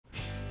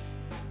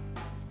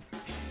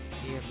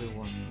Hey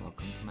everyone,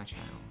 welcome to my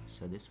channel.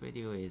 So this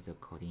video is a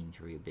coding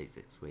interview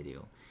basics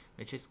video,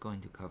 which is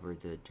going to cover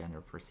the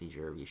general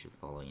procedure we should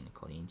follow in a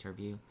coding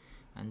interview,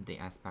 and the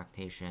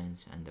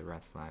expectations and the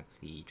red flags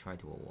we try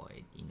to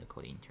avoid in the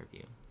coding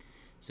interview.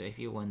 So if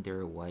you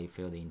wonder why you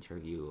failed the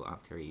interview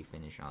after you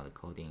finish all the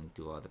coding,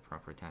 do all the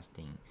proper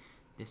testing,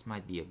 this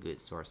might be a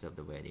good source of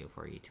the video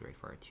for you to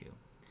refer to.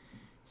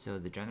 So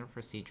the general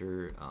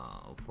procedure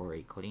for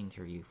a coding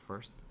interview: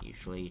 first,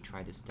 usually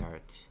try to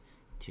start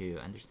to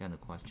understand the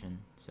question.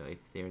 So if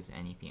there's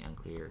anything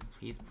unclear,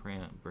 please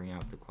bring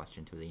out the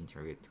question to the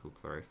interviewer to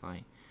clarify,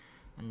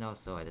 and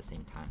also at the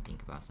same time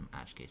think about some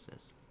edge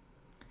cases.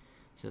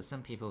 So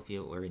some people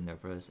feel very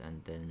nervous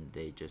and then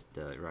they just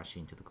rush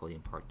into the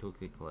coding part too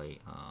quickly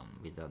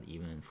without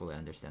even fully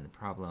understand the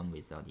problem,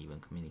 without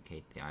even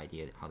communicate the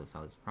idea how to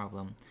solve this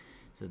problem.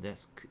 So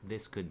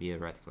this could be a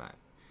red flag.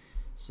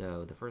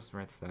 So the first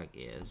red flag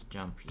is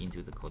jump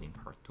into the coding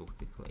part too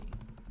quickly.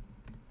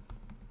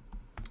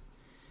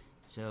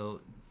 So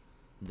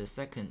the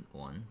second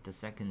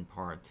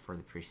part for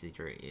the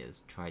procedure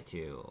is try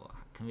to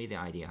convey the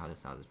idea how to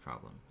solve this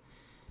problem.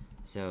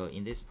 So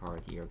in this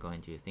part, you're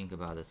going to think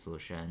about the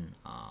solution,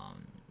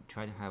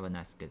 try to have a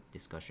nice good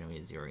discussion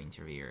with your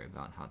interviewer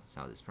about how to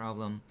solve this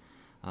problem,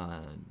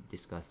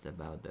 discuss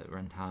about the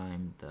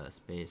runtime, the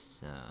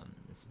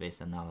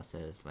space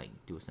analysis, like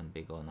do some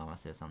big O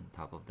analysis on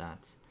top of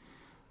that.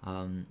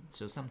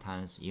 So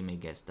sometimes you may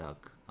get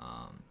stuck,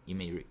 you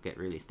may get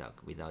really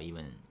stuck without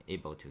even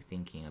able to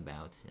thinking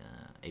about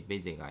a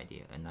basic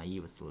idea, a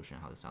naive solution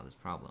how to solve this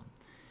problem.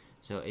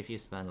 So if you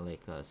spend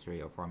like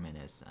 3 or 4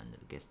 minutes and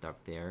get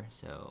stuck there,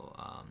 so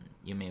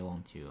you may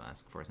want to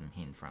ask for some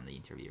hint from the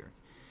interviewer.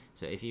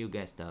 So if you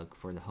get stuck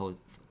for the whole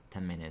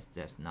 10 minutes,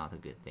 that's not a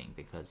good thing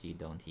because you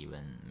don't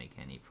even make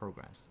any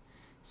progress.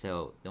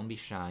 So don't be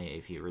shy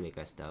if you really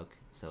get stuck,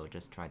 so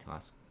just try to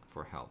ask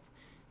for help.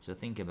 So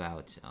think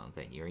about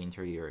that your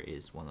interviewer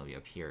is one of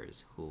your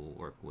peers who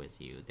work with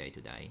you day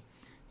to day.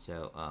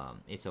 So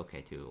it's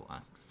okay to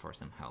ask for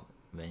some help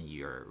when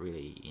you're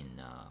really in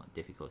a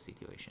difficult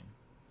situation.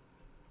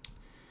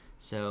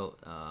 So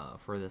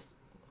for the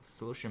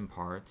solution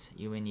part,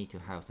 you will need to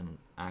have some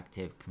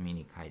active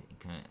communication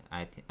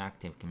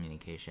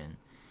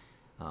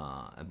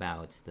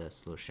about the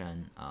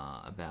solution,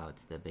 about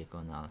the big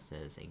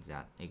analysis,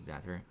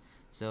 etc.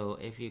 So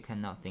if you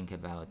cannot think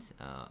about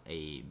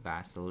a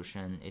bad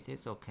solution, it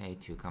is okay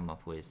to come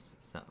up with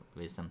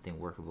something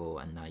workable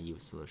and naive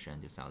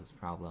solution to solve this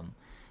problem,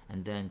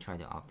 and then try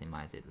to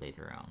optimize it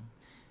later on.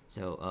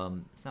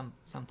 So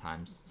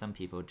sometimes some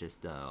people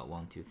just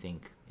want to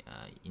think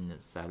in a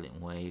silent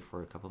way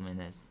for a couple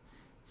minutes.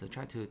 So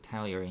try to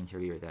tell your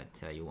interviewer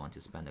that you want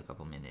to spend a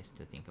couple minutes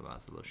to think about a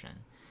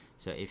solution.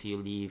 So if you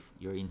leave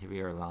your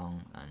interviewer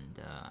alone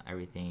and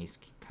everything is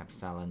kept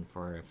silent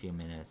for a few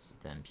minutes,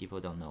 then people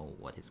don't know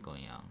what is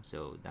going on.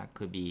 So that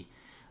could be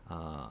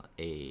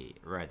a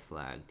red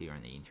flag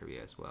during the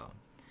interview as well.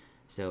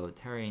 So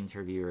tell your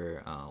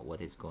interviewer what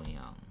is going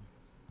on.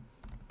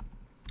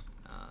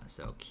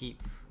 So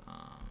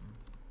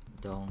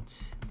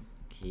don't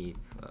keep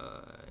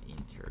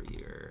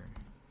interviewer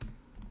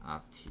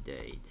up to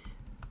date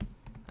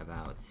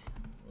about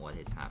what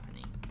is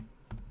happening.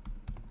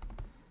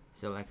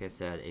 So like I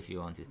said, if you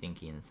want to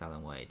think in a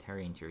silent way, tell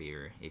your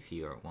interviewer. If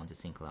you want to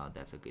think loud,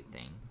 that's a good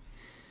thing.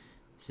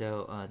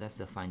 So that's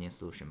the finding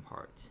solution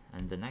part.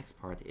 And the next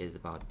part is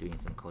about doing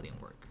some coding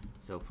work.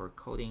 So for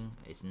coding,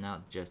 it's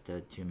not just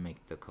to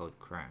make the code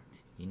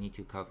correct. You need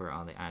to cover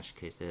all the edge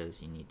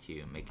cases. You need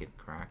to make it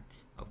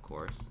correct, of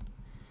course.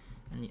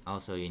 And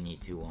also you need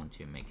to want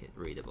to make it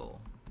readable,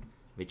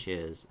 which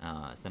is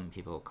some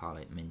people call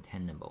it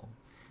maintainable.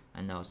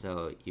 And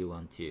also you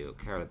want to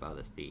care about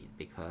the speed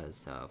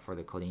because for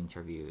the coding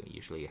interview,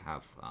 usually you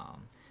have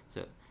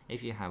so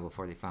if you have a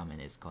 45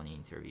 minutes coding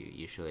interview,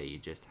 usually you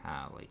just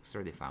have like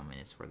 35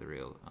 minutes for the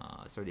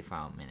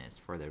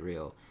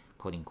real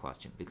coding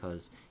question,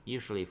 because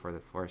usually for the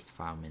first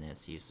 5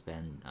 minutes you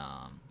spend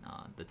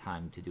the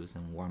time to do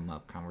some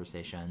warm-up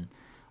conversation,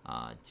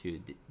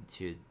 to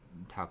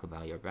talk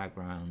about your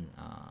background,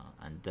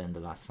 and then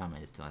the last 5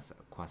 minutes to ask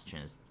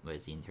questions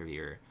with the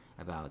interviewer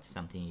about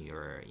something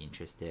you're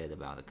interested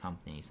about, the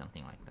company,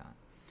 something like that.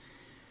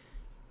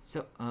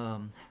 So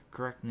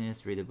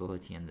correctness,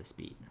 readability, and the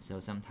speed. So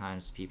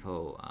sometimes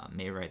people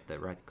may write the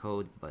right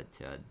code, but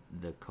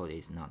the code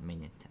is not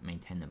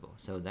maintainable.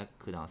 So that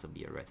could also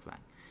be a red flag.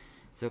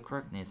 So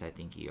correctness, I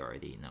think you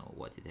already know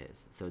what it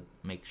is. So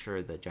make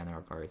sure the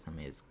general algorithm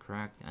is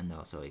correct, and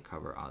also it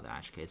covers all the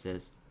edge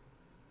cases.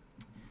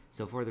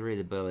 So for the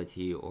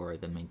readability or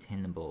the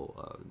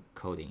maintainable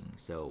coding,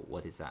 so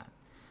what is that?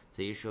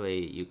 So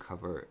usually you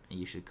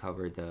should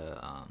cover the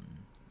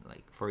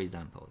like, for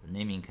example, the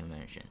naming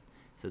convention.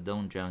 So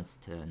don't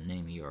just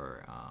name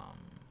your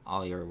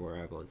all your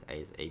variables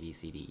as A, B,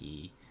 C, D,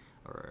 E,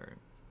 or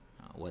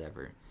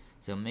whatever.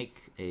 So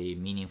make a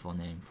meaningful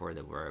name for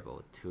the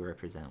variable to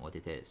represent what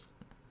it is,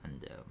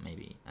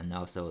 and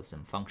also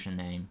some function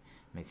name,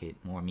 make it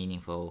more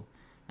meaningful,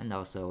 and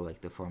also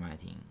like the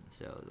formatting,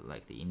 so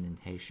like the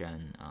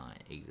indentation,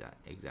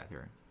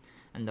 etc.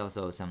 And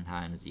also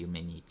sometimes you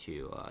may need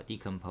to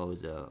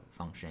decompose a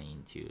function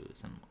into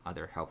some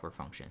other helper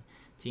function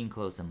to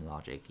include some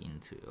logic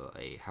into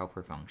a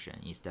helper function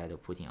instead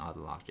of putting all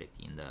the logic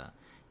in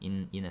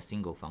a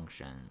single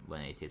function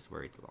when it is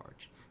very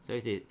large. So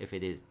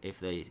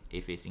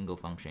if a single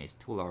function is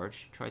too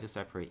large, try to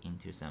separate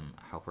into some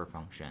helper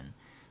function.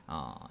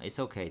 It's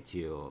okay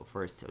to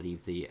first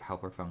leave the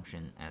helper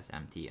function as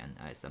empty and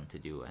add some to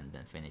do and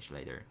then finish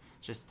later.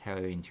 Just tell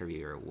your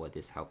interviewer what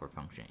this helper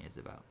function is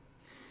about.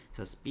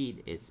 So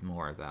speed is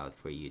more about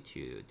for you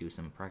to do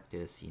some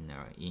practice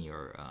in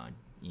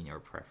your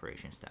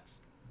preparation steps.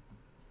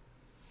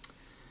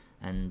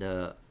 And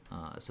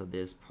so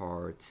this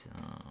part,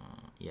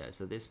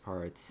 so this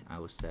part I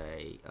would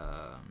say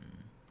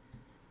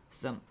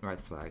some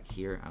red flag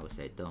here. I would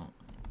say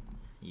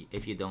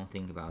if you don't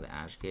think about the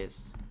edge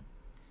case,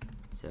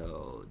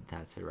 so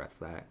that's a red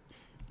flag.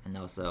 And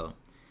also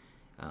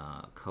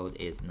code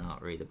is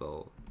not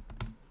readable.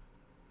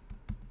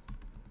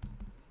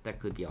 That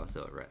could be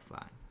also a red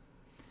flag.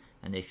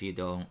 And if you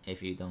don't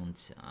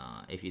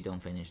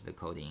finish the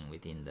coding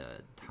within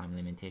the time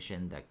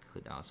limitation, that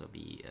could also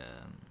be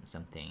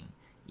something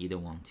you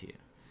don't want to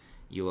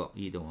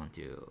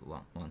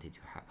want it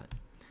to happen.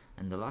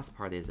 And the last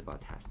part is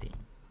about testing.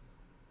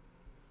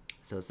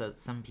 So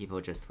some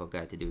people just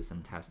forget to do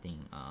some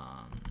testing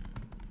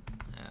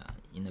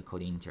in the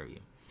coding interview.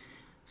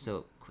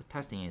 So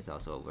testing is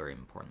also a very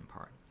important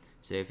part.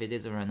 So if it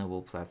is a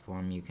runnable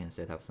platform, you can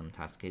set up some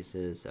test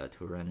cases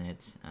to run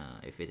it.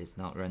 If it is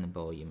not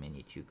runnable, you may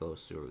need to go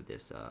through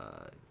this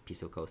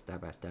piece of code step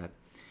by step,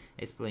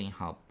 explain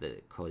how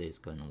the code is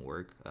going to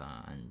work,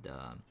 and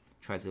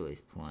try to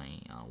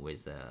explain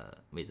with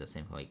a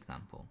simple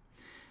example.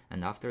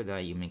 And after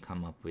that, you may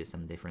come up with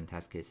some different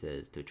test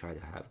cases to try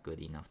to have good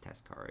enough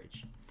test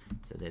coverage.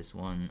 So this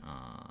one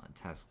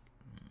test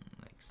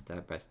like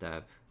step by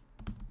step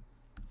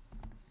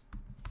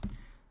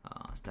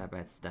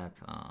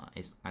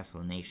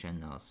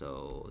explanation,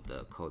 also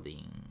the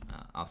coding,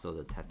 also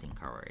the testing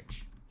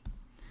coverage.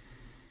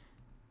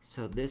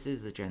 So this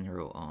is the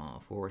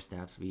general 4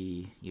 steps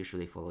we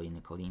usually follow in the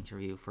coding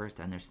interview.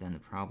 First, understand the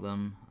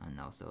problem, and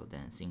also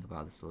then think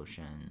about the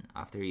solution.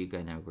 After you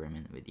get an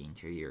agreement with the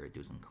interviewer,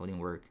 do some coding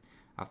work.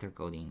 After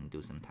coding,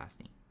 do some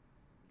testing.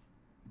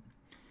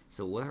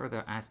 So what are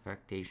the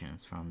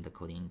expectations from the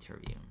coding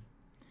interview?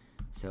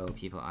 So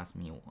people ask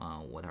me,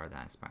 what are the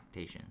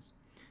expectations?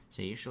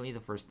 So usually the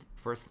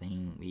first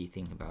thing we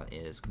think about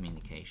is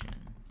communication.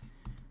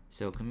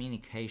 So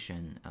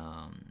communication,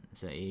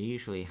 so it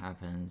usually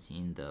happens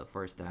in the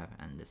first step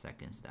and the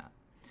second step.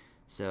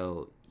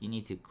 So you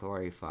need to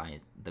clarify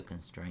the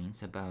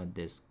constraints about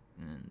this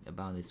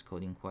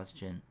coding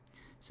question.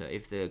 So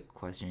if the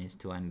question is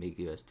too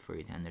ambiguous for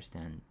you to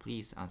understand,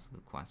 please ask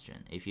the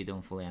question. If you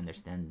don't fully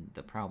understand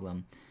the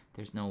problem,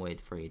 there's no way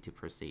for you to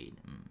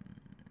proceed,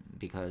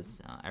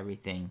 because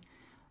everything.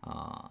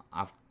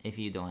 If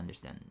you don't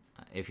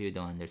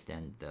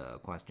understand the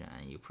question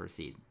and you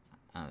proceed,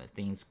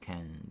 things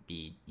can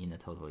be in a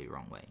totally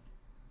wrong way.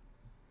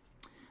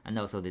 And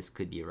also this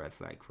could be a red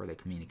flag for the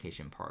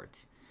communication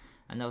part.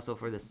 And also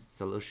for the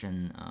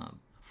solution,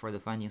 for the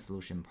finding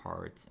solution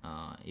part,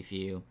 if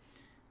you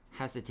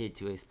hesitate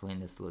to explain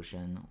the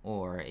solution,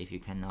 or if you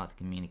cannot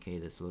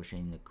communicate the solution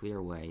in a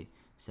clear way,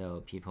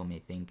 so people may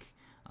think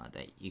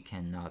that you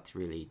cannot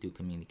really do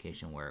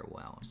communication very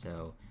well.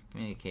 So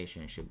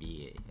communication should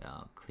be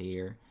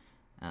clear.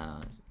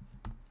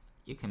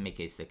 You can make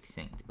it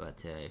succinct,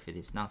 but if it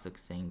is not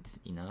succinct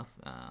enough,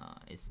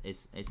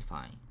 it's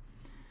fine.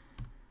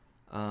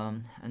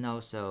 And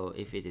also,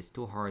 if it is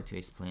too hard to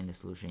explain the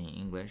solution in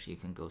English, you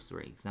can go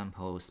through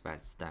examples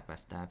step by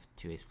step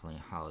to explain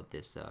how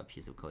this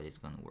piece of code is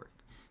going to work.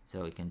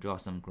 So you can draw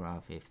some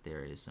graph if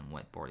there is some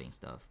whiteboarding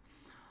stuff.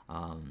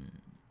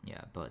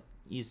 But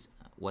use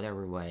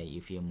whatever way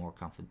you feel more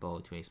comfortable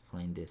to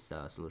explain this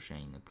solution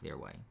in a clear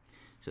way.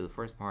 So the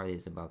first part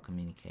is about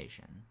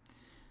communication.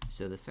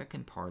 So the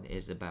second part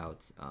is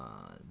about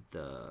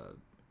the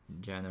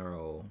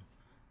general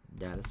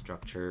data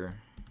structure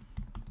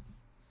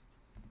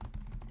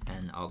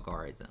and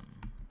algorithm.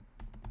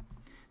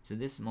 So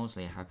this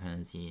mostly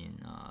happens in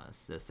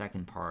the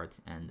second part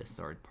and the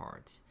third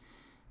part.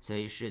 So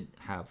you should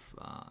have,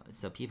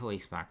 so people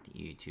expect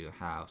you to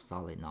have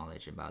solid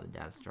knowledge about the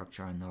data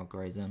structure and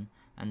algorithm,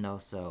 and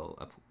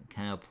also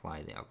can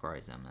apply the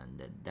algorithm and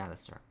the data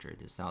structure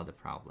to solve the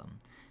problem,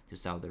 to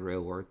solve the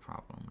real world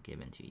problem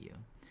given to you.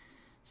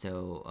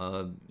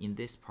 So in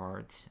this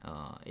part,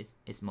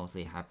 it's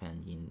mostly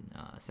happened in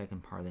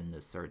second part and the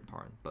third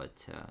part,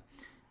 but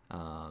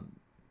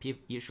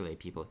usually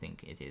people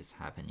think it is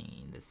happening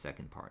in the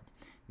second part,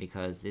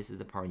 because this is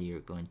the part you're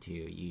going to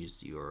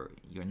use your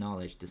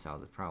knowledge to solve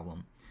the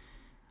problem.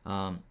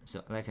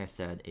 So like I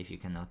said, if you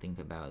cannot think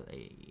about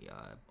a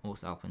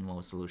most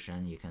optimal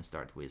solution, you can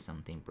start with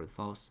something brute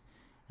force,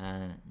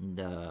 and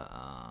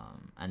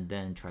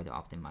then try to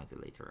optimize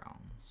it later on.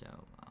 So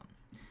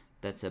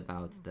that's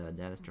about the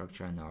data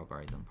structure and the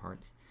algorithm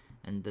part.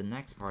 And the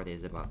next part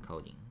is about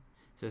coding.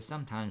 So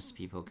sometimes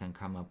people can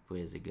come up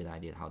with a good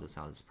idea how to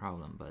solve this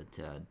problem, but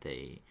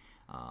they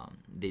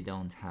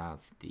don't have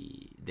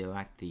they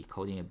lack the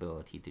coding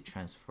ability to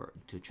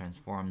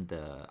transform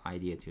the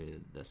idea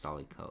to the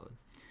solid code.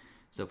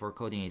 So for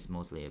coding, it's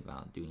mostly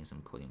about doing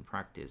some coding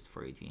practice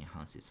for you to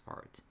enhance this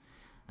part.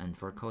 And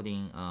for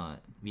coding,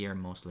 we are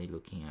mostly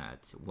looking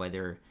at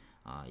whether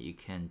you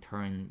can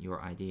turn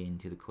your idea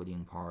into the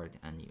coding part,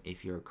 and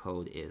if your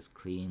code is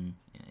clean,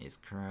 is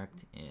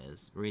correct,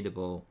 is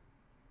readable,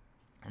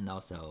 and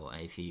also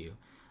if you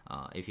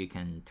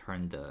can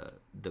turn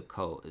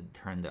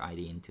the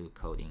idea into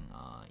coding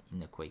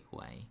in a quick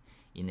way,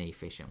 in an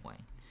efficient way.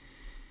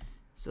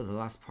 So the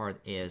last part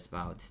is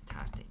about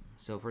testing.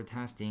 So for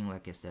testing,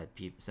 like I said,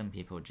 some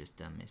people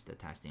just miss the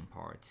testing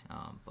part.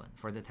 But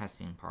for the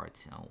testing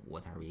part,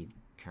 what are we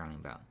caring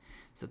about?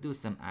 So do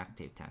some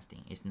active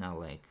testing. It's not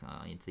like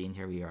the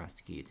interviewer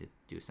asks you to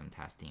do some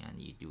testing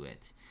and you do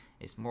it.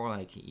 It's more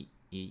like you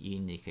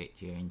indicate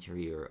to your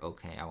interviewer,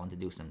 okay, I want to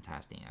do some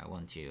testing. I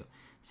want to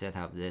set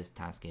up this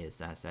task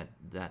case,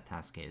 that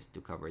task case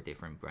to cover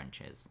different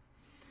branches.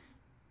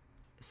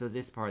 So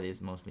this part is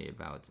mostly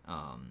about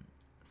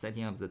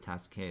setting up the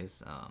task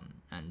case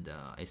and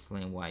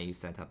explain why you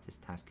set up this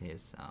task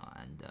case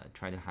and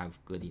try to have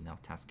good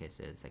enough task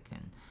cases that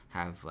can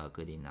have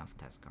good enough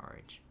test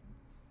coverage.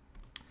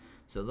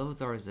 So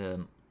those are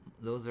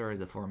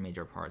the four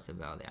major parts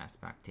about the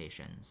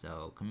expectation.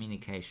 So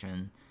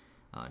communication,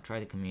 try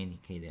to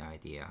communicate the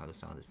idea how to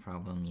solve this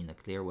problem in a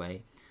clear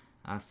way.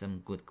 Ask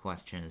some good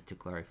questions to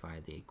clarify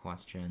the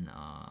question.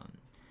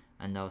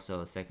 And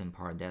also second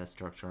part, data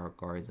structure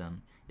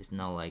algorithm. It's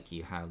not like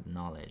you have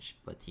knowledge,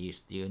 but you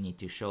still need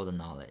to show the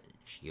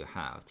knowledge you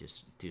have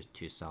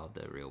to solve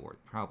the real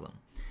world problem.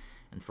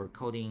 And for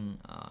coding,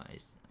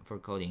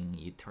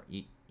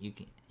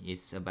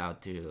 it's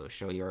about to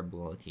show your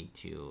ability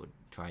to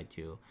try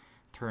to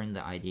turn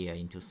the idea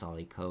into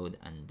solid code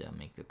and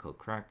make the code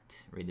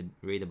correct,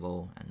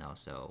 readable, and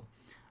also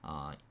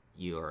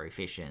you are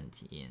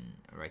efficient in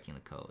writing the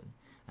code.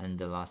 And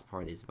the last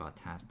part is about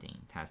testing.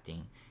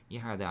 Testing, you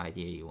have the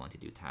idea you want to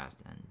do test,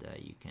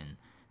 and you can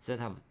set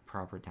up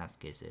proper test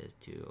cases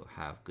to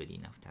have good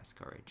enough test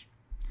coverage.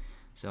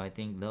 So I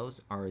think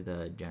those are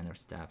the general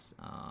steps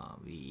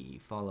we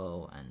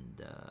follow,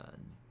 and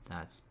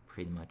that's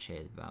pretty much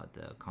it about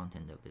the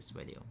content of this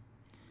video.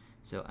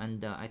 So,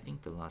 and I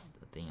think the last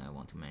thing I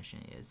want to mention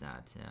is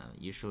that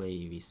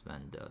usually we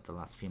spend the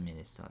last few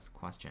minutes to ask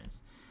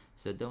questions.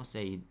 So don't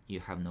say you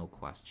have no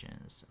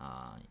questions.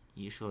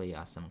 Usually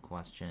ask some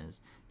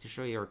questions to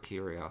show your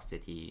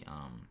curiosity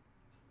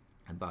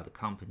about the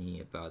company,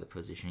 about the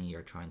position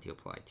you're trying to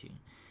apply to,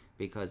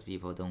 because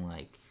people don't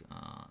like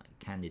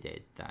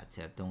candidates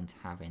that don't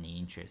have any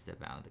interest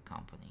about the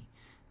company.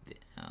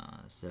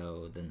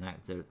 So the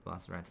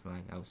last red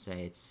flag, I would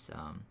say it's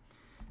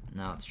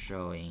not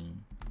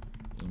showing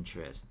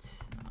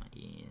interest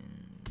in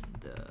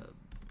the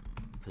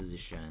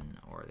position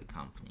or the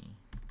company.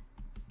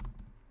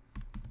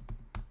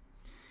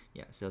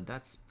 Yeah, so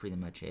that's pretty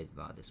much it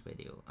about this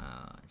video.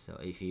 So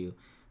if you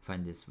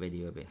find this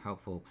video a bit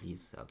helpful,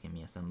 please give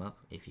me a thumb up.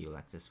 If you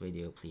like this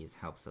video, please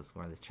help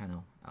subscribe this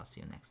channel. I'll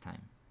see you next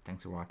time.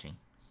 Thanks for watching.